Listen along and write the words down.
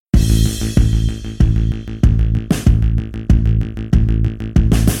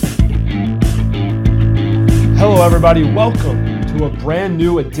everybody? Welcome to a brand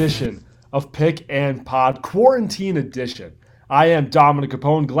new edition of Pick and Pod, Quarantine Edition. I am Dominic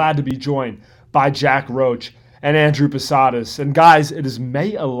Capone, glad to be joined by Jack Roach and Andrew Posadas. And guys, it is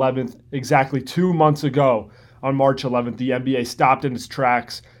May 11th, exactly 2 months ago. On March 11th, the NBA stopped in its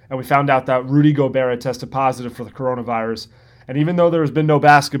tracks, and we found out that Rudy Gobert had tested positive for the coronavirus. And even though there has been no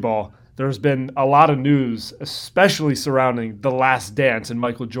basketball, there's been a lot of news, especially surrounding The Last Dance and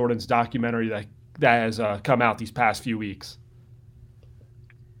Michael Jordan's documentary that has come out these past few weeks.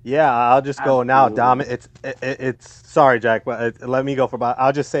 Yeah, I'll just go now, Dom. It's sorry, Jack, but let me go for about.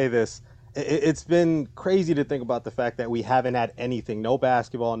 I'll just say this. It's been crazy to think about the fact that we haven't had anything, no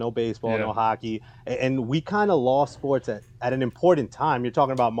basketball, no baseball, Yeah. no hockey, and we kind of lost sports at an important time. You're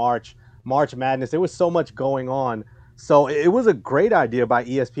talking about March Madness. There was so much going on, so it was a great idea by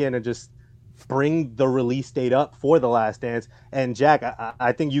ESPN to just bring the release date up for The Last Dance. And Jack,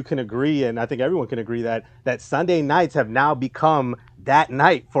 I think you can agree, and I think everyone can agree that Sunday nights have now become that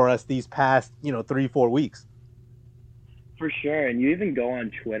night for us these past 3-4 weeks. For sure. And you even go on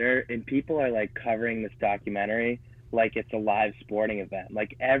Twitter and people are like covering this documentary like it's a live sporting event.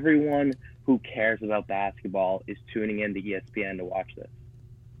 Like everyone who cares about basketball is tuning in to ESPN to watch this.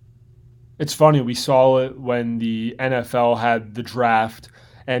 It's funny, we saw it when the NFL had the draft,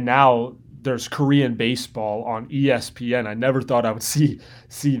 and now there's Korean baseball on ESPN. I never thought I would see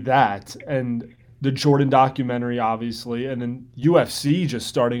that. And the Jordan documentary, obviously, and then UFC just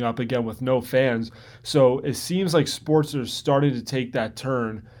starting up again with no fans. So it seems like sports are starting to take that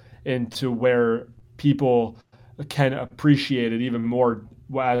turn into where people can appreciate it even more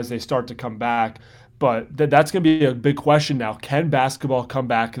as they start to come back. But that's going to be a big question now. Can basketball come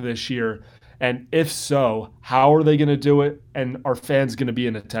back this year? And if so, how are they going to do it? And are fans going to be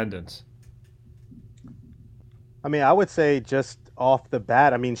in attendance? I mean, I would say just off the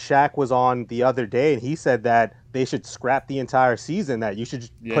bat, I mean, Shaq was on the other day and he said that they should scrap the entire season, that you should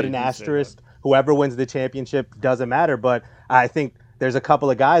Yeah, put you an did say that. asterisk. Whoever wins the championship doesn't matter. But I think there's a couple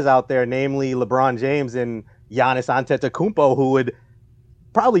of guys out there, namely LeBron James and Giannis Antetokounmpo, who would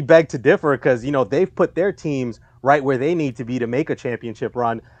probably beg to differ because they've put their teams right where they need to be to make a championship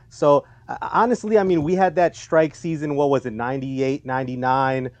run. So honestly, I mean, we had that strike season, what was it, 98,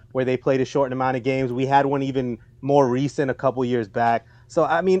 99, where they played a short amount of games. We had one even more recent a couple years back. So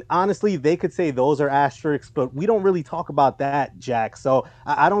I mean, honestly, they could say those are asterisks, but we don't really talk about that, Jack. So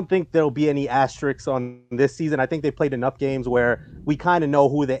I don't think there'll be any asterisks on this season. I think they played enough games where we kind of know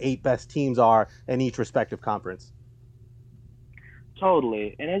who the 8 best teams are in each respective conference.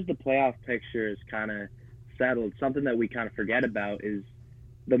 Totally. And as the playoff picture is kind of settled, something that we kind of forget about is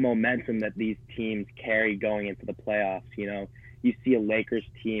the momentum that these teams carry going into the playoffs. You see a Lakers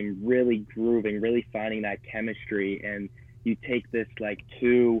team really grooving, really finding that chemistry, and you take this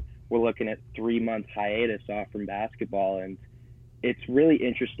we're looking at 3 month hiatus off from basketball, and it's really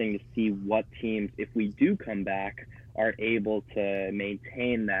interesting to see what teams, if we do come back, are able to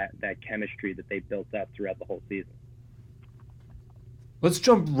maintain that chemistry that they built up throughout the whole season. Let's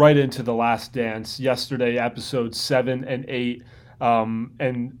jump right into The Last Dance. Yesterday, episode 7 and 8.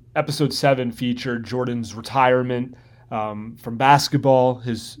 And episode 7 featured Jordan's retirement from basketball,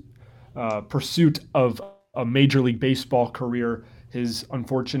 his pursuit of a Major League Baseball career, his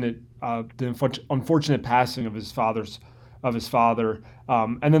unfortunate passing of his father,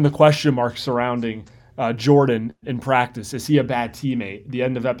 and then the question mark surrounding Jordan in practice. Is he a bad teammate? The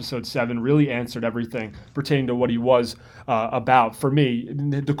end of episode 7 really answered everything pertaining to what he was about. For me,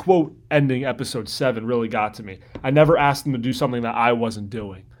 the quote ending episode 7 really got to me. I never asked him to do something that I wasn't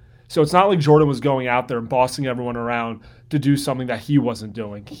doing. So it's not like Jordan was going out there and bossing everyone around to do something that he wasn't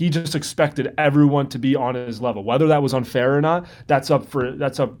doing. He just expected everyone to be on his level. Whether that was unfair or not, that's up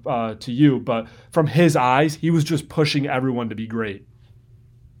to you. But from his eyes, he was just pushing everyone to be great.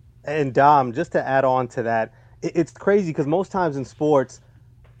 And Dom, just to add on to that, it's crazy because most times in sports,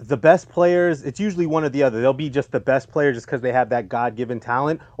 the best players, it's usually one or the other. They'll be just the best player just because they have that God-given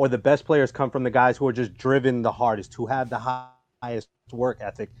talent, or the best players come from the guys who are just driven the hardest, who have the highest work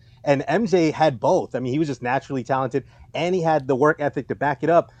ethic. And MJ had both. I mean, he was just naturally talented and he had the work ethic to back it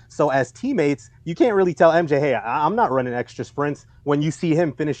up. So as teammates, you can't really tell MJ, hey, I'm not running extra sprints when you see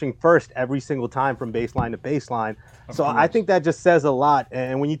him finishing first every single time from baseline to baseline. So I think that just says a lot.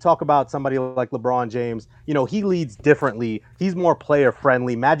 And when you talk about somebody like LeBron James, he leads differently. He's more player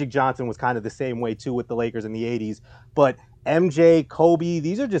friendly. Magic Johnson was kind of the same way too with the Lakers in the 80s. But MJ, Kobe,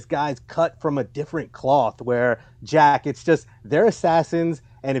 these are just guys cut from a different cloth where, Jack, it's just they're assassins.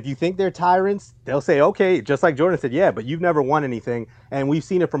 And if you think they're tyrants, they'll say, okay, just like Jordan said, yeah, but you've never won anything. And we've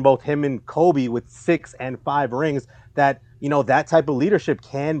seen it from both him and Kobe with 6 and 5 rings that, that type of leadership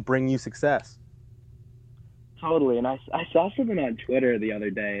can bring you success. Totally. And I saw something on Twitter the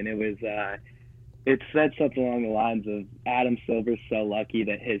other day, and it said something along the lines of Adam Silver's so lucky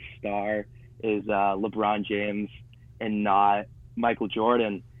that his star is LeBron James and not Michael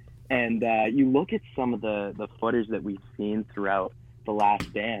Jordan. And you look at some of the footage that we've seen throughout The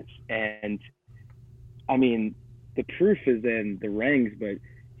Last Dance, and I mean, the proof is in the rings, but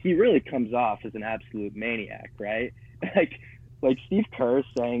he really comes off as an absolute maniac, right? Like, like Steve Kerr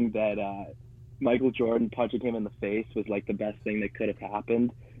saying that Michael Jordan punching him in the face was like the best thing that could have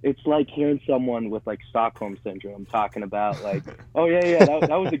happened. It's like hearing someone with like Stockholm syndrome talking about like, oh yeah,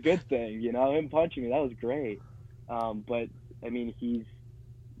 that was a good thing, him punching me, that was great. But I mean,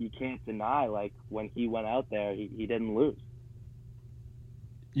 you can't deny like when he went out there, he didn't lose.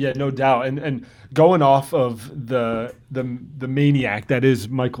 Yeah, no doubt. And going off of the maniac that is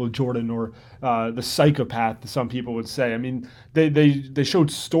Michael Jordan, or the psychopath, some people would say. I mean, they showed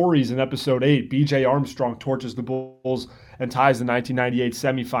stories in episode 8. B.J. Armstrong torches the Bulls and ties the 1998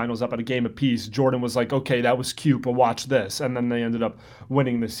 semifinals up at a game apiece. Jordan was like, okay, that was cute, but watch this. And then they ended up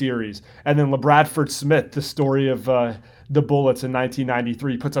winning the series. And then LeBradford Smith, the story of the Bullets in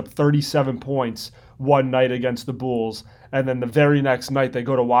 1993, puts up 37 points one night against the Bulls, and then the very next night they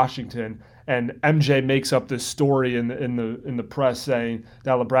go to Washington, and MJ makes up this story in the press saying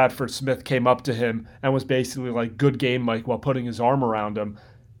that LeBradford Smith came up to him and was basically like, "Good game, Mike," while putting his arm around him.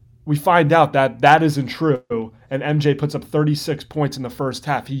 We find out that that isn't true, and MJ puts up 36 points in the first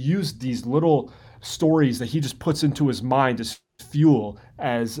half. He used these little stories that he just puts into his mind as fuel,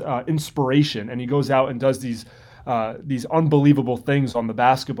 as inspiration, and he goes out and does these unbelievable things on the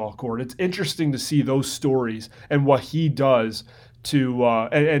basketball court. It's interesting to see those stories and what he does to,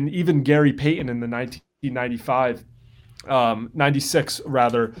 and even Gary Payton in the 1995,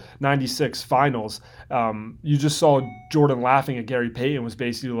 96 finals. You just saw Jordan laughing at Gary Payton, was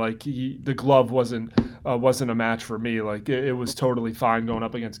basically like, the glove wasn't a match for me. Like it was totally fine going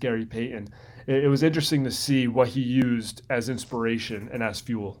up against Gary Payton. It was interesting to see what he used as inspiration and as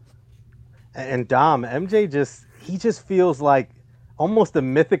fuel. And Dom, MJ he just feels like almost a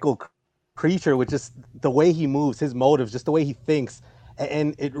mythical creature with just the way he moves, his motives, just the way he thinks.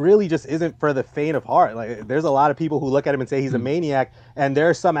 And it really just isn't for the faint of heart. Like, there's a lot of people who look at him and say he's a maniac. And there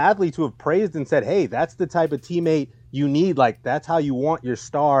are some athletes who have praised and said, hey, that's the type of teammate you need. Like, that's how you want your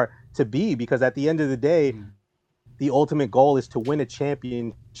star to be. Because at the end of the day, the ultimate goal is to win a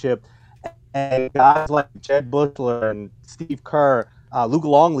championship. And guys like Jed Bushler and Steve Kerr, Luke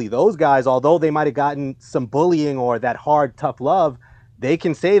Longley, those guys, although they might have gotten some bullying or that hard, tough love, they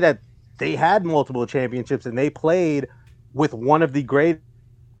can say that they had multiple championships and they played with one of the greatest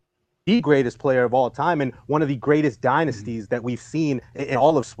player of all time and one of the greatest dynasties that we've seen in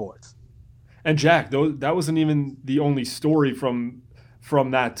all of sports. And Jack, that wasn't even the only story from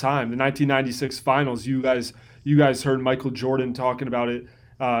that time. The 1996 finals, you guys heard Michael Jordan talking about it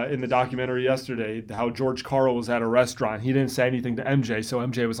in the documentary yesterday, how George Karl was at a restaurant. He didn't say anything to MJ, so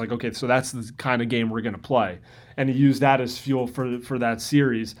MJ was like, okay, so that's the kind of game we're going to play. And he used that as fuel for that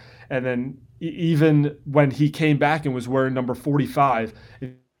series. And then even when he came back and was wearing number 45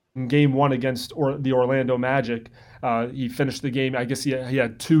 in game 1 against the Orlando Magic, he finished the game. I guess he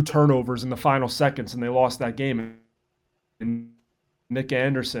had 2 turnovers in the final seconds, and they lost that game. And Nick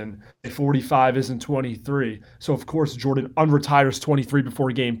Anderson, 45 isn't 23. So, of course, Jordan unretires 23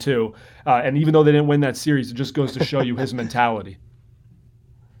 before game 2. And even though they didn't win that series, it just goes to show you his mentality.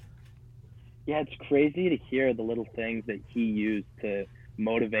 Yeah, it's crazy to hear the little things that he used to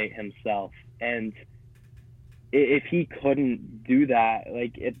motivate himself. And if he couldn't do that,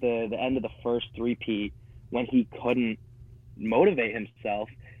 like at the end of the first three-peat, when he couldn't motivate himself,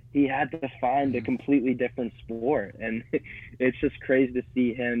 he had to find a completely different sport. And it's just crazy to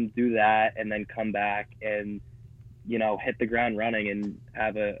see him do that and then come back and, hit the ground running and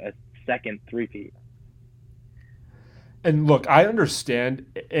have a second three-peat. And look, I understand,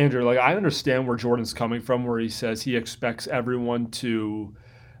 Andrew, I understand where Jordan's coming from, where he says he expects everyone to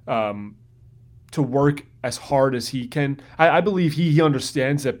work as hard as he can. I believe he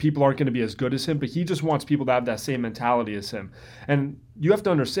understands that people aren't going to be as good as him, but he just wants people to have that same mentality as him. And you have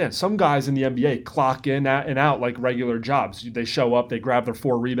to understand, some guys in the NBA clock in and out like regular jobs. They show up, they grab their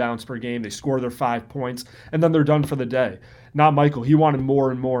 4 rebounds per game, they score their 5 points, and then they're done for the day. Not Michael. He wanted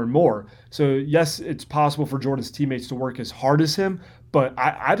more and more and more. So, yes, it's possible for Jordan's teammates to work as hard as him, but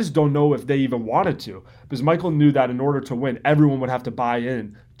I just don't know if they even wanted to, because Michael knew that in order to win, everyone would have to buy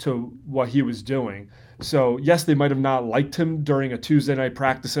in to what he was doing. So, yes, they might have not liked him during a Tuesday night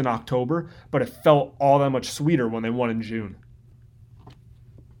practice in October, but it felt all that much sweeter when they won in June.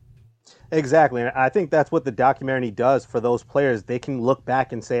 Exactly. And I think that's what the documentary does for those players. They can look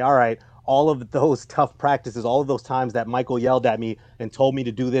back and say, all right, all of those tough practices, all of those times that Michael yelled at me and told me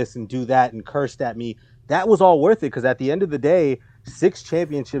to do this and do that and cursed at me, that was all worth it because at the end of the day, 6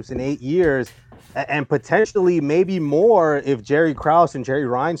 championships in 8 years and potentially maybe more if Jerry Krause and Jerry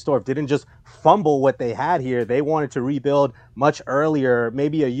Reinsdorf didn't just fumble what they had here. They wanted to rebuild much earlier,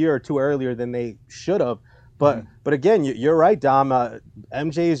 maybe a year or two earlier than they should have. But again, you're right, Dom.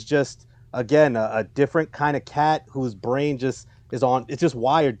 MJ is just again a different kind of cat whose brain just is on. It's just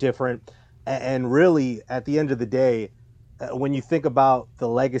wired different. And really, at the end of the day, when you think about the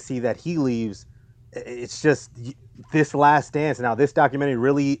legacy that he leaves, it's just this Last Dance. Now, this documentary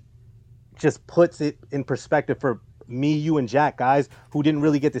really just puts it in perspective for me, you, and Jack, guys who didn't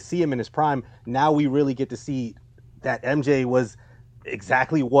really get to see him in his prime. Now we really get to see that MJ was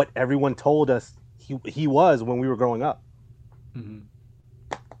exactly what everyone told us he was when we were growing up. Mm-hmm.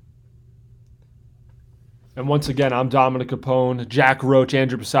 And once again, I'm Dominic Capone, Jack Roach,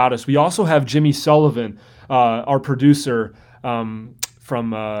 Andrew Posadas. We also have Jimmy Sullivan, our producer from,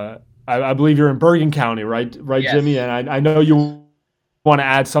 I believe you're in Bergen County, right, yes. Jimmy? And I know you want to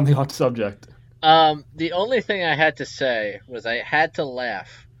add something on the subject. The only thing I had to say was I had to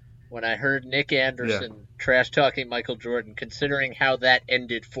laugh when I heard Nick Anderson trash-talking Michael Jordan, considering how that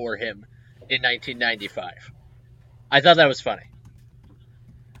ended for him in 1995. I thought that was funny.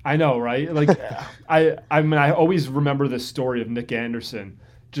 I know, right? Like, I mean, I always remember this story of Nick Anderson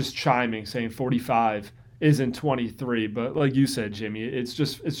just chiming, saying 45 isn't 23. But like you said, Jimmy, it's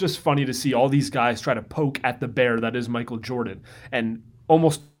just funny to see all these guys try to poke at the bear that is Michael Jordan, and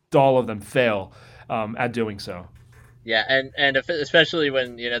almost all of them fail at doing so. Yeah, and especially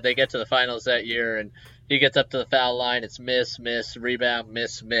when they get to the finals that year and he gets up to the foul line, it's miss, rebound,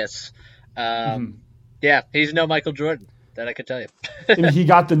 miss. Yeah, he's no Michael Jordan. That I could tell you. And he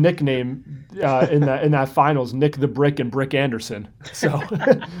got the nickname in that finals, Nick the Brick and Brick Anderson. So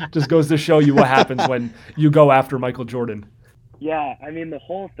just goes to show you what happens when you go after Michael Jordan. Yeah, I mean, the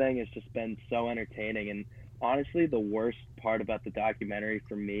whole thing has just been so entertaining. And honestly, the worst part about the documentary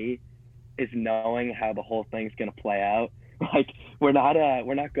for me is knowing how the whole thing's going to play out. Like, we're not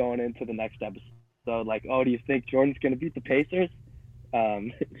going into the next episode like, oh, do you think Jordan's going to beat the Pacers?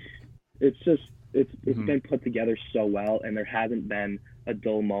 It's been put together so well, and there hasn't been a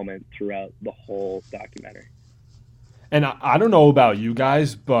dull moment throughout the whole documentary. And I don't know about you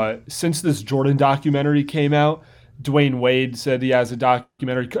guys, but since this Jordan documentary came out, Dwayne Wade said he has a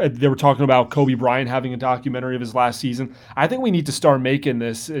documentary. They were talking about Kobe Bryant having a documentary of his last season. I think we need to start making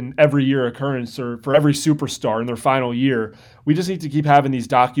this an every year occurrence, or for every superstar in their final year. We just need to keep having these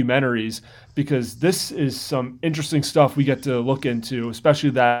documentaries because this is some interesting stuff we get to look into, especially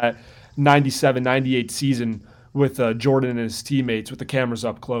that 97-98 season with Jordan and his teammates with the cameras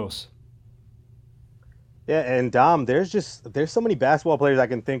up close. Yeah, and Dom, there's so many basketball players I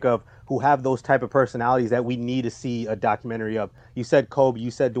can think of who have those type of personalities that we need to see a documentary of. You said Kobe,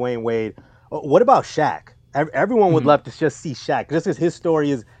 you said Dwayne Wade. What about Shaq? Everyone would love to just see Shaq. Just as his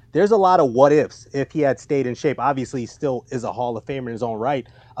story is, there's a lot of what ifs if he had stayed in shape. Obviously, he still is a Hall of Famer in his own right.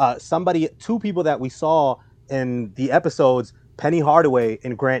 Two people that we saw in the episodes, Penny Hardaway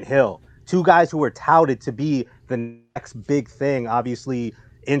and Grant Hill, two guys who were touted to be the next big thing. Obviously,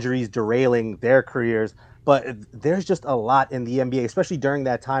 injuries derailing their careers. But there's just a lot in the NBA, especially during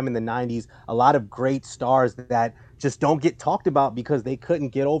that time in the 90s, a lot of great stars that just don't get talked about because they couldn't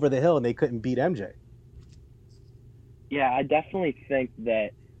get over the hill and they couldn't beat MJ. Yeah, I definitely think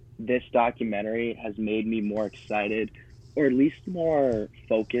that this documentary has made me more excited, or at least more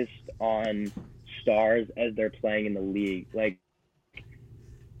focused on stars as they're playing in the league. Like,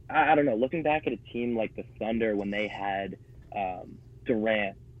 I don't know, looking back at a team like the Thunder when they had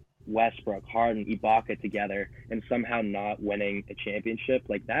Durant, Westbrook, Harden, Ibaka together and somehow not winning a championship,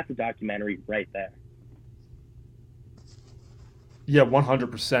 like that's a documentary right there. Yeah,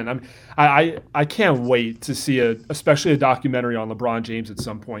 100%. I can't wait to see especially a documentary on LeBron James at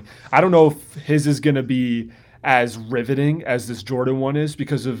some point. I don't know if his is going to be as riveting as this Jordan one is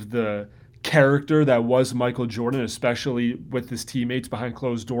because of the character that was Michael Jordan, especially with his teammates behind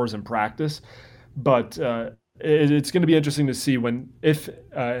closed doors in practice. But it's going to be interesting to see if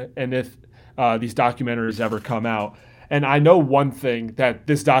these documentaries ever come out. And I know one thing that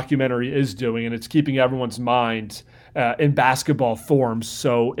this documentary is doing, and it's keeping everyone's mind in basketball forms.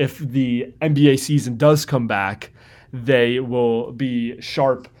 So if the NBA season does come back, they will be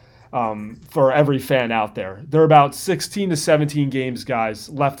sharp for every fan out there. There are about 16 to 17 games, guys,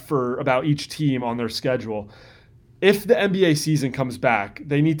 left for about each team on their schedule. If the NBA season comes back,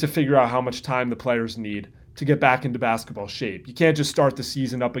 they need to figure out how much time the players need to get back into basketball shape. You can't just start the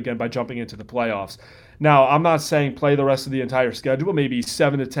season up again by jumping into the playoffs. Now, I'm not saying play the rest of the entire schedule. Maybe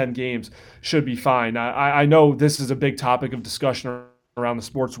 7 to 10 games should be fine. I know this is a big topic of discussion around the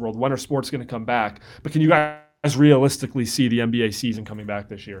sports world. When are sports going to come back? But can you guys realistically see the NBA season coming back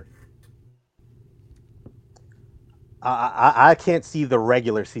this year? I can't see the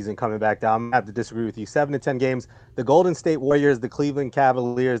regular season coming back down. I'm going to have to disagree with you. 7 to 10 games. The Golden State Warriors, the Cleveland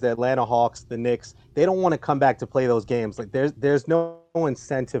Cavaliers, the Atlanta Hawks, the Knicks, they don't want to come back to play those games. Like there's no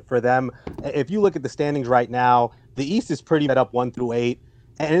incentive for them. If you look at the standings right now, the East is pretty set up 1 through 8.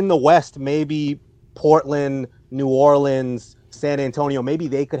 And in the West, maybe Portland, New Orleans, San Antonio, maybe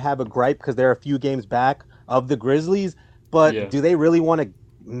they could have a gripe because they're a few games back of the Grizzlies. But do they really want to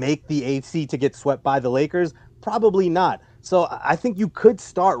make the 8th seed to get swept by the Lakers? Probably not. So I think you could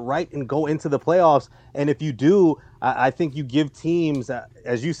start right and go into the playoffs. And if you do, I think you give teams,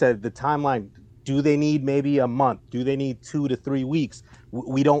 as you said, the timeline. Do they need maybe a month? Do they need 2 to 3 weeks?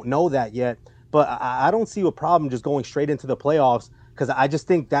 We don't know that yet. But I don't see a problem just going straight into the playoffs because I just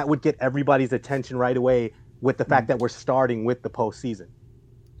think that would get everybody's attention right away with the fact that we're starting with the postseason.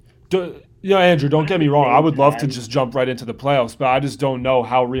 Andrew, don't get me wrong. I would love to just jump right into the playoffs, but I just don't know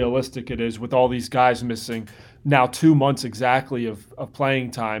how realistic it is with all these guys missing now 2 months exactly of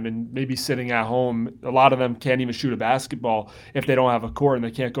playing time and maybe sitting at home. A lot of them can't even shoot a basketball if they don't have a court and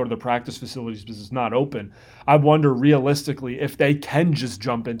they can't go to the practice facilities because it's not open. I wonder realistically if they can just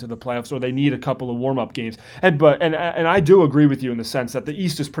jump into the playoffs or they need a couple of warm-up games. And I do agree with you in the sense that the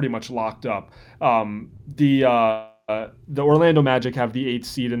East is pretty much locked up. The Orlando Magic have the 8th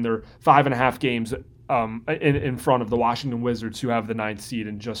seed and they're 5.5 games in front of the Washington Wizards, who have the 9th seed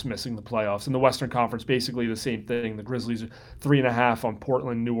and just missing the playoffs. In the Western Conference, basically the same thing. The Grizzlies are 3.5 on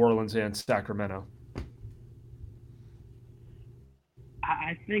Portland, New Orleans, and Sacramento.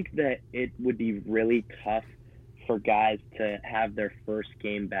 I think that it would be really tough for guys to have their first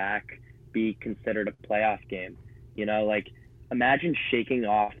game back be considered a playoff game. Like imagine shaking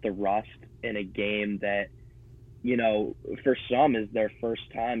off the rust in a game that, for some is their first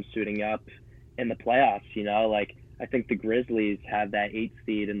time suiting up in the playoffs. Like I think the Grizzlies have that 8th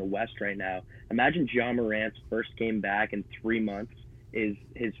seed in the West right now. Imagine Ja Morant's first game back in 3 months is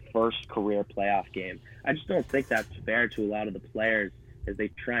his first career playoff game. I just don't think that's fair to a lot of the players as they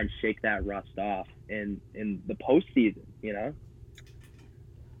try and shake that rust off in the postseason.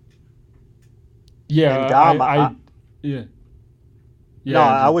 Yeah, and Dom, yeah. Yeah, no,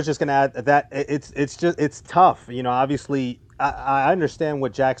 I was just going to add that it's tough. Obviously, I understand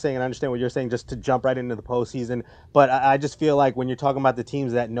what Jack's saying and I understand what you're saying just to jump right into the postseason. But I just feel like when you're talking about the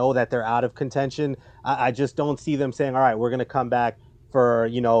teams that know that they're out of contention, I just don't see them saying, all right, we're going to come back for,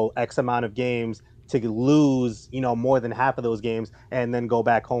 X amount of games to lose, more than half of those games and then go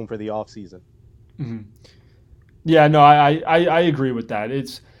back home for the offseason. Mm-hmm. Yeah, no, I agree with that.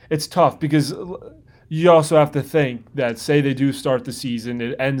 It's tough because you also have to think that say they do start the season,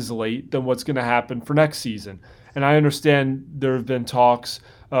 it ends late, then what's going to happen for next season? And I understand there have been talks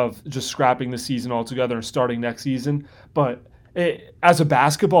of just scrapping the season altogether and starting next season. But as a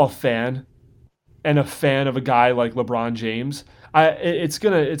basketball fan and a fan of a guy like LeBron James, it's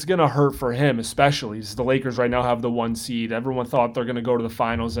gonna hurt for him, especially. The Lakers right now have the 1 seed. Everyone thought they're going to go to the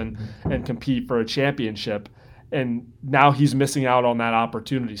finals and compete for a championship. And now he's missing out on that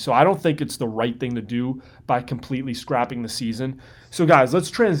opportunity. So I don't think it's the right thing to do by completely scrapping the season. So guys, let's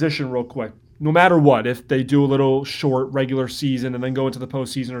transition real quick. No matter what, if they do a little short regular season and then go into the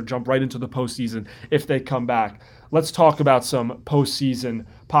postseason or jump right into the postseason if they come back, let's talk about some postseason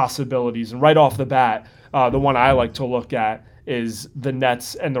possibilities. And right off the bat, the one I like to look at is the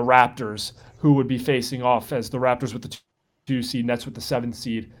Nets and the Raptors, who would be facing off as the Raptors with the 2 seed, Nets with the 7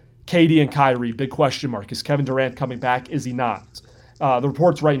 seed. KD and Kyrie, big question mark. Is Kevin Durant coming back? Is he not? The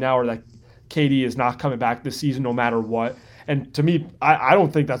reports right now are that KD is not coming back this season no matter what. And to me, I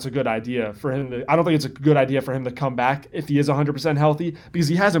don't think that's a good idea for him. I don't think it's a good idea for him to come back if he is 100% healthy because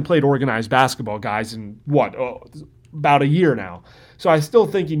he hasn't played organized basketball, guys, in about a year now. So I still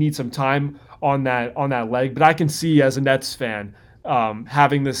think he needs some time on that leg. But I can see as a Nets fan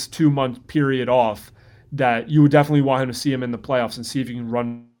having this 2-month period off that you would definitely want him to see him in the playoffs and see if he can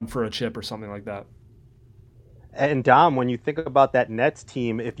run for a chip or something like that. And Dom, when you think about that Nets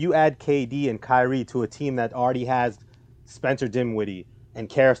team, if you add KD and Kyrie to a team that already has Spencer Dinwiddie and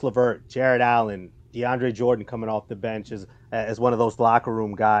Karis LeVert, Jared Allen, DeAndre Jordan coming off the bench as one of those locker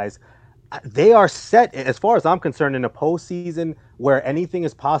room guys, they are set, as far as I'm concerned, in a postseason where anything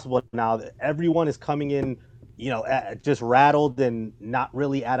is possible now. Everyone is coming in, just rattled and not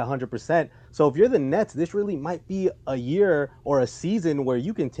really at 100%. So if you're the Nets, this really might be a year or a season where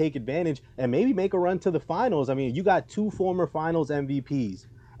you can take advantage and maybe make a run to the finals. I mean, you got two former finals MVPs.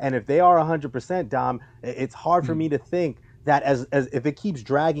 And if they are 100%, Dom, it's hard for me to think that as if it keeps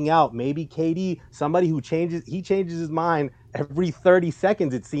dragging out, maybe KD, somebody who changes his mind every 30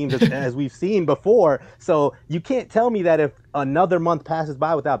 seconds, it seems, as we've seen before. So you can't tell me that if another month passes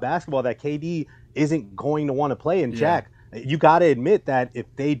by without basketball, that KD isn't going to want to play. And Jack, you got to admit that if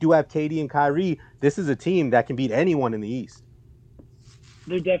they do have KD and Kyrie, this is a team that can beat anyone in the East.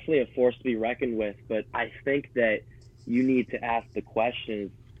 They're definitely a force to be reckoned with, but I think that you need to ask the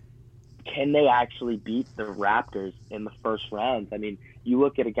question, can they actually beat the Raptors in the first round? I mean, you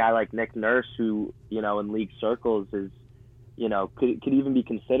look at a guy like Nick Nurse, who, in league circles is, could even be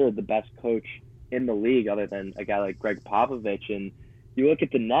considered the best coach in the league other than a guy like Greg Popovich. And you look at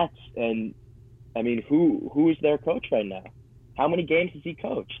the Nets, and I mean, who is their coach right now? How many games has he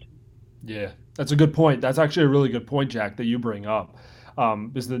coached? Yeah, that's a good point. That's actually a really good point, Jack, that you bring up.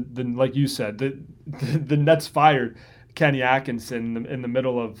 Because like you said, the Nets fired Kenny Atkinson in the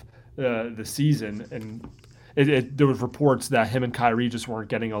middle of the season, and there was reports that him and Kyrie just weren't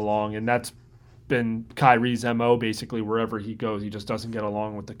getting along, and that's been Kyrie's MO basically wherever he goes. He just doesn't get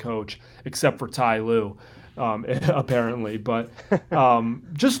along with the coach, except for Ty Lue, apparently. But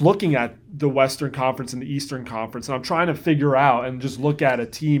just looking at the Western Conference and the Eastern Conference, and I'm trying to figure out and just look at a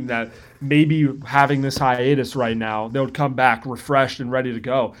team that maybe having this hiatus right now, they would come back refreshed and ready to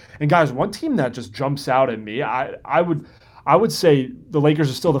go. And guys, one team that just jumps out at me, I would say the Lakers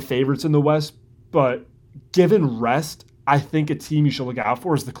are still the favorites in the West, but given rest, I think a team you should look out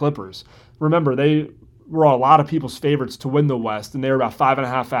for is the Clippers. Remember, they were a lot of people's favorites to win the West, and they're about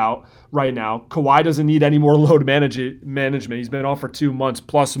 5.5 out right now. Kawhi doesn't need any more load management. He's been off for 2 months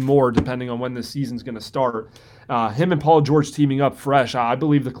plus more, depending on when the season's going to start. Him and Paul George teaming up fresh, I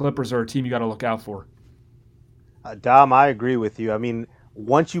believe the Clippers are a team you got to look out for. Dom, I agree with you. I mean,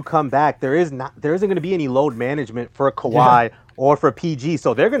 once you come back, there isn't going to be any load management for Kawhi or for PG.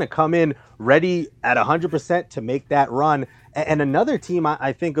 So they're going to come in ready at 100% to make that run. And another team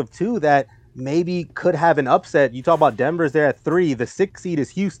I think of too that maybe could have an upset. You talk about Denver's there at 3. The 6th seed is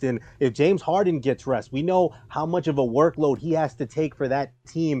Houston. If James Harden gets rest, we know how much of a workload he has to take for that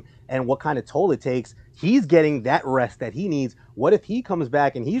team and what kind of toll it takes. He's getting that rest that he needs. What if he comes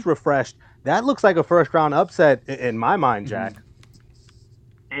back and he's refreshed? That looks like a first round upset in my mind, Jack.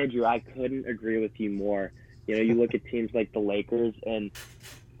 Andrew, I couldn't agree with you more. You look at teams like the Lakers and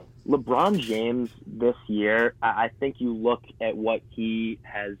LeBron James this year, I think you look at what he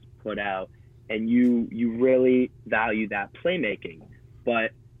has put out and you really value that playmaking.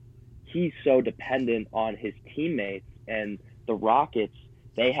 But he's so dependent on his teammates, and the Rockets,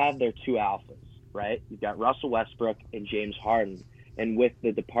 they have their two alphas, right? You've got Russell Westbrook and James Harden. And with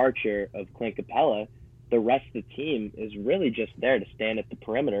the departure of Clint Capella, the rest of the team is really just there to stand at the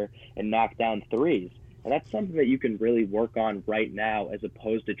perimeter and knock down threes. And that's something that you can really work on right now as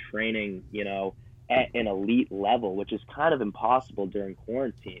opposed to training, at an elite level, which is kind of impossible during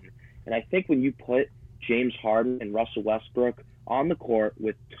quarantine. And I think when you put James Harden and Russell Westbrook on the court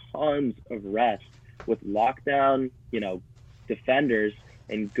with tons of rest, with lockdown, defenders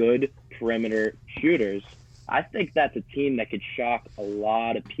and good perimeter shooters, I think that's a team that could shock a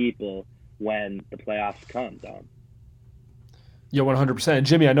lot of people when the playoffs come, Dom. Yeah, 100%. And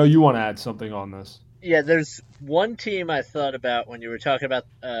Jimmy, I know you want to add something on this. Yeah, there's one team I thought about when you were talking about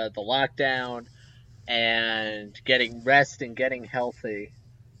the lockdown and getting rest and getting healthy.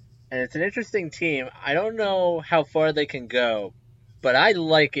 And it's an interesting team. I don't know how far they can go, but I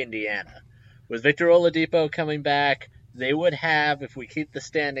like Indiana. With Victor Oladipo coming back, they would have, if we keep the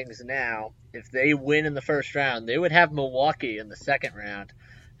standings now, if they win in the first round, they would have Milwaukee in the second round.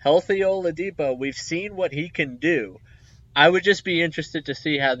 Healthy Oladipo, we've seen what he can do. I would just be interested to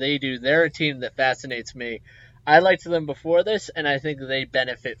see how they do. They're a team that fascinates me. I liked them before this, and I think they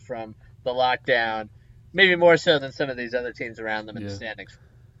benefit from the lockdown, maybe more so than some of these other teams around them in the standings.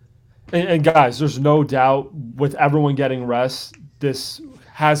 And guys, there's no doubt with everyone getting rest, this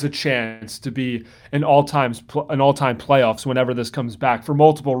has a chance to be an all-time playoffs whenever this comes back for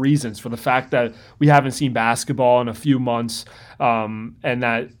multiple reasons. For the fact that we haven't seen basketball in a few months, and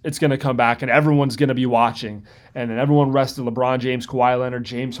that it's going to come back and everyone's going to be watching. And then everyone rested: LeBron James, Kawhi Leonard,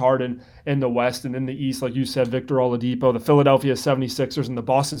 James Harden in the West, and in the East, like you said, Victor Oladipo, the Philadelphia 76ers, and the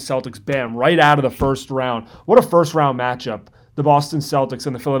Boston Celtics, bam, right out of the first round. What a first-round matchup, the Boston Celtics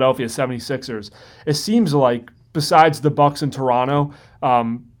and the Philadelphia 76ers. It seems like, besides the Bucks and Toronto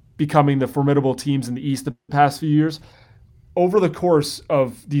becoming the formidable teams in the East the past few years, over the course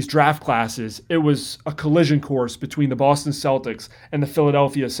of these draft classes, it was a collision course between the Boston Celtics and the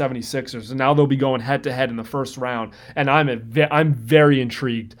Philadelphia 76ers. And now they'll be going head to head in the first round. And I'm very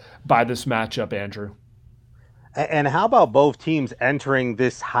intrigued by this matchup, Andrew. And how about both teams entering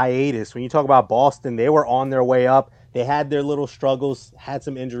this hiatus? When you talk about Boston, they were on their way up. They had their little struggles, had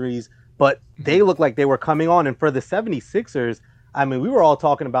some injuries, but they looked like they were coming on. And for the 76ers, I mean, we were all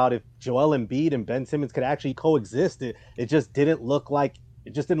talking about if Joel Embiid and Ben Simmons could actually coexist. It just didn't look like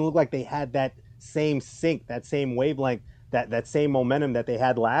they had that same sync, that same wavelength, that same momentum that they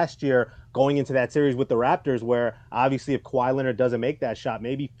had last year going into that series with the Raptors, where obviously if Kawhi Leonard doesn't make that shot,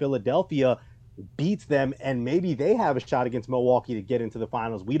 maybe Philadelphia beats them and maybe they have a shot against Milwaukee to get into the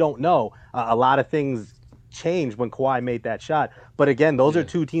finals. We don't know. A lot of things changed when Kawhi made that shot. But again, those are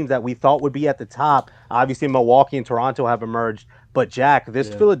two teams that we thought would be at the top. Obviously, Milwaukee and Toronto have emerged. But Jack, this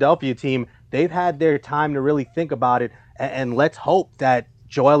Philadelphia team, they've had their time to really think about it. And let's hope that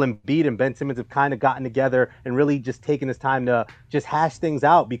Joel Embiid and Ben Simmons have kind of gotten together and really just taken this time to just hash things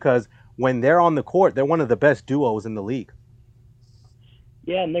out, because when they're on the court, they're one of the best duos in the league.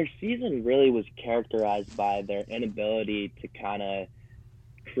 Yeah, and their season really was characterized by their inability to kind of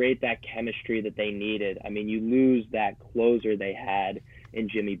create that chemistry that they needed. I mean, you lose that closer they had in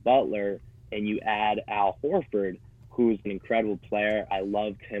Jimmy Butler, and you add Al Horford, who's an incredible player. I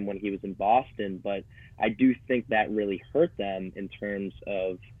loved him when he was in Boston, but I do think that really hurt them in terms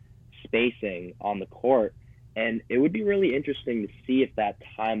of spacing on the court. And it would be really interesting to see if that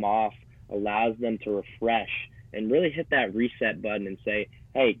time off allows them to refresh and really hit that reset button and say,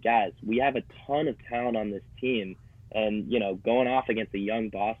 hey, guys, we have a ton of talent on this team. And, going off against a young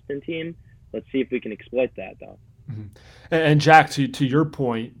Boston team, let's see if we can exploit that, though. Mm-hmm. And Jack, to your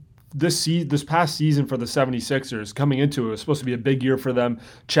point, this past season for the 76ers, coming into it was supposed to be a big year for them,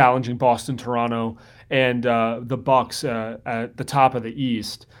 challenging Boston, Toronto, and the Bucks at the top of the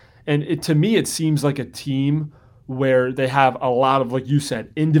East. And to me, it seems like a team where they have a lot of, like you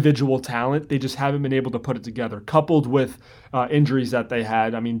said, individual talent. They just haven't been able to put it together, coupled with injuries that they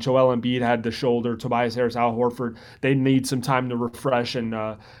had. I mean, Joel Embiid had the shoulder, Tobias Harris, Al Horford. They need some time to refresh and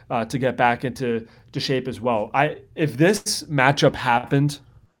to get back into shape as well. If this matchup happened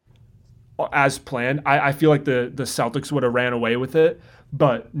as planned, I feel like the Celtics would have ran away with it.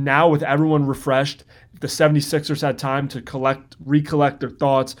 But now with everyone refreshed, the 76ers had time to recollect their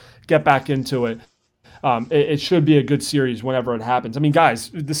thoughts, get back into it. It should be a good series whenever it happens. I mean, guys,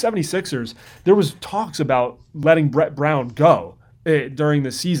 the 76ers, there was talks about letting Brett Brown go during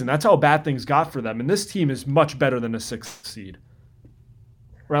the season. That's how bad things got for them. And this team is much better than a 6th seed.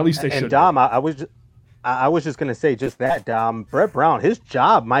 Or at least they should. And Dom, I was just going to say just that, Dom. Brett Brown, his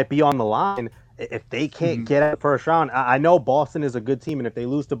job might be on the line if they can't get out the first round. I know Boston is a good team, and if they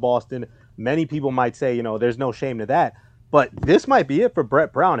lose to Boston, many people might say, there's no shame to that. But this might be it for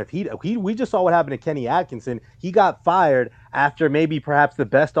Brett Brown. If we just saw what happened to Kenny Atkinson. He got fired after maybe perhaps the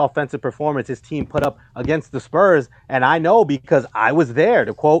best offensive performance his team put up against the Spurs. And I know because I was there.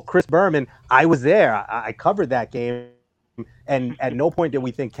 To quote Chris Berman, I was there. I covered that game. And at no point did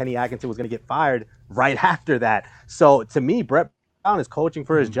we think Kenny Atkinson was going to get fired right after that. So to me, Brett Brown is coaching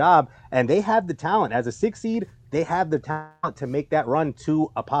for his job, and they have the talent. As a 6 seed, they have the talent to make that run to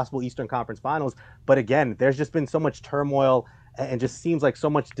a possible Eastern Conference Finals. But again, there's just been so much turmoil and just seems like so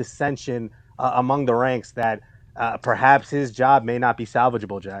much dissension among the ranks that perhaps his job may not be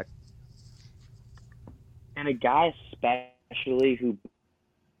salvageable, Jack. And a guy especially who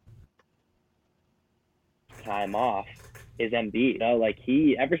time off is Embiid.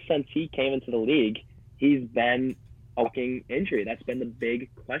 Ever since he came into the league, he's been a walking injury. That's been the big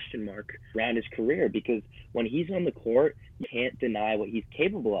question mark around his career, because when he's on the court, you can't deny what he's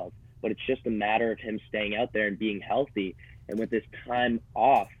capable of, but it's just a matter of him staying out there and being healthy. And with this time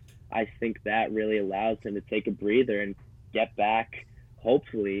off, I think that really allows him to take a breather and get back,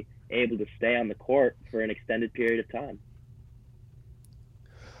 hopefully able to stay on the court for an extended period of time.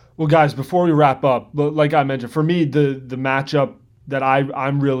 Well, guys, before we wrap up, like I mentioned, for me, the matchup that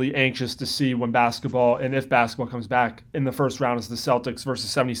I'm really anxious to see when basketball, and if basketball comes back in the first round, is the Celtics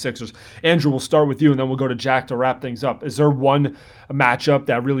versus 76ers. Andrew, we'll start with you, and then we'll go to Jack to wrap things up. Is there one matchup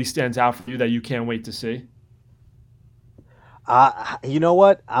that really stands out for you that you can't wait to see? You know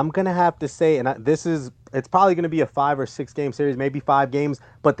what? I'm going to have to say, and it's probably going to be a 5 or 6 game series, maybe 5 games,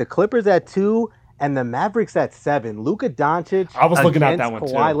 but the Clippers at 2 and the Mavericks at 7. Luka Doncic I was looking at that one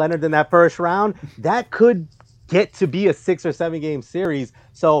Kawhi too. Leonard in that first round, that could get to be a 6 or 7 game series.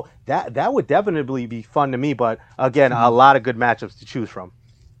 So that would definitely be fun to me. But again, a lot of good matchups to choose from.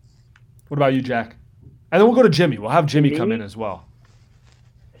 What about you, Jack? And then we'll go to Jimmy. We'll have Jimmy come in as well.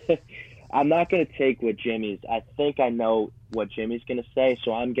 I'm not going to take with Jimmy's. I think I know what Jimmy's gonna say,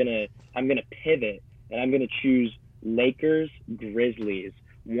 so I'm gonna pivot and I'm gonna choose Lakers Grizzlies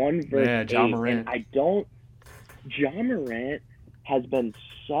 1 versus 8. Ja Morant. And Ja Morant has been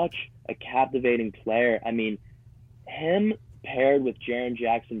such a captivating player. I mean, him paired with Jaren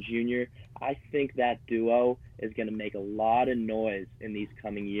Jackson Jr., I think that duo is going to make a lot of noise in these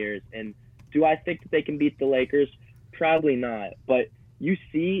coming years. And do I think that they can beat the Lakers? Probably not. But you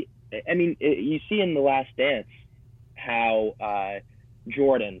see in The Last Dance how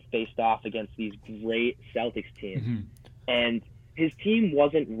Jordan faced off against these great Celtics teams. Mm-hmm. And his team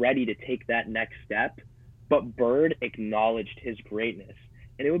wasn't ready to take that next step, but Bird acknowledged his greatness.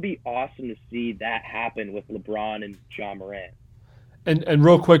 And it would be awesome to see that happen with LeBron and Ja Morant. And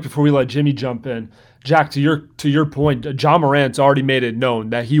real quick before we let Jimmy jump in, Jack, to your point, Ja Morant's already made it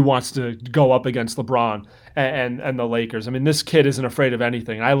known that he wants to go up against LeBron and the Lakers. I mean, this kid isn't afraid of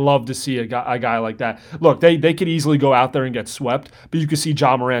anything. I love to see a guy like that. Look, they could easily go out there and get swept, but you could see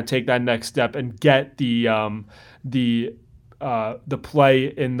Ja Morant take that next step and get the play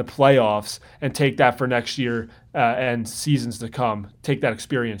in the playoffs and take that for next year and seasons to come. Take that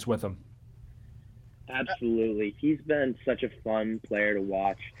experience with him. Absolutely. He's been such a fun player to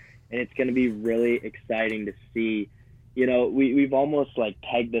watch, and it's going to be really exciting to see. You know, we've almost like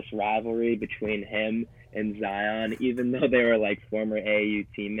pegged this rivalry between him and Zion, even though they were like former AAU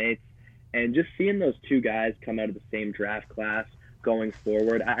teammates. And just seeing those two guys come out of the same draft class going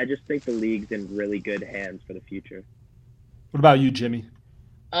forward, I just think the league's in really good hands for the future. What about you, Jimmy?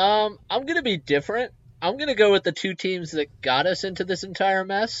 I'm going to be different. I'm going to go with the two teams that got us into this entire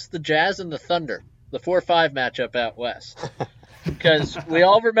mess, the Jazz and the Thunder, the 4-5 matchup out west. Because we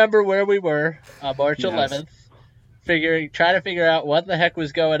all remember where we were on March 11th, trying to figure out what the heck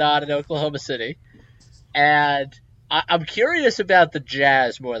was going on in Oklahoma City. And I'm curious about the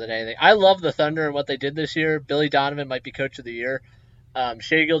Jazz more than anything. I love the Thunder and what they did this year. Billy Donovan might be coach of the year.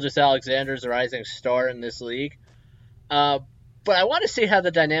 Shai Gilgeous-Alexander is a rising star in this league. But I want to see how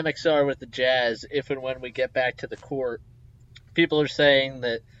the dynamics are with the Jazz if and when we get back to the court. People are saying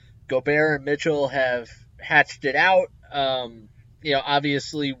that Gobert and Mitchell have hatched it out.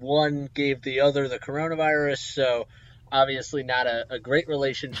 Obviously one gave the other the coronavirus, so obviously not a great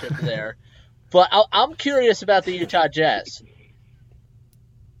relationship there. But I'm curious about the Utah Jazz.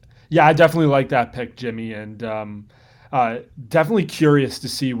 Yeah, I definitely like that pick, Jimmy, and definitely curious to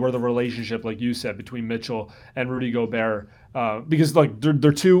see where the relationship, like you said, between Mitchell and Rudy Gobert, because like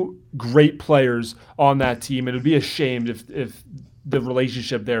they're two great players on that team, and it'd be a shame if the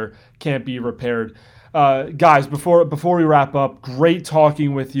relationship there can't be repaired. Guys, before we wrap up, great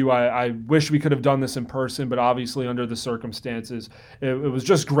talking with you. I wish we could have done this in person, but obviously under the circumstances, it was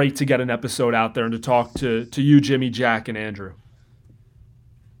just great to get an episode out there and to talk to you, Jimmy, Jack, and Andrew.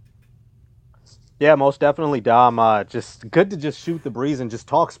 Yeah, most definitely, Dom. Just good to just shoot the breeze and just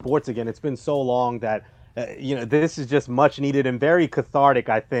talk sports again. It's been so long that, this is just much needed and very cathartic,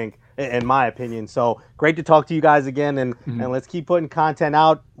 I think, in my opinion. So great to talk to you guys again, and let's keep putting content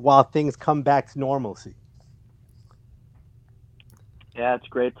out while things come back to normalcy. Yeah, it's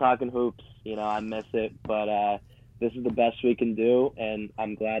great talking hoops. I miss it, but this is the best we can do, and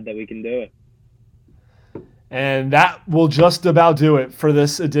I'm glad that we can do it. And that will just about do it for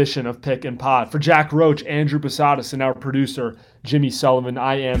this edition of Pick and Pod. For Jack Roach, Andrew Posadas, and our producer, Jimmy Sullivan,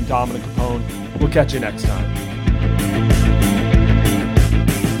 I am Dominic Capone. We'll catch you next time.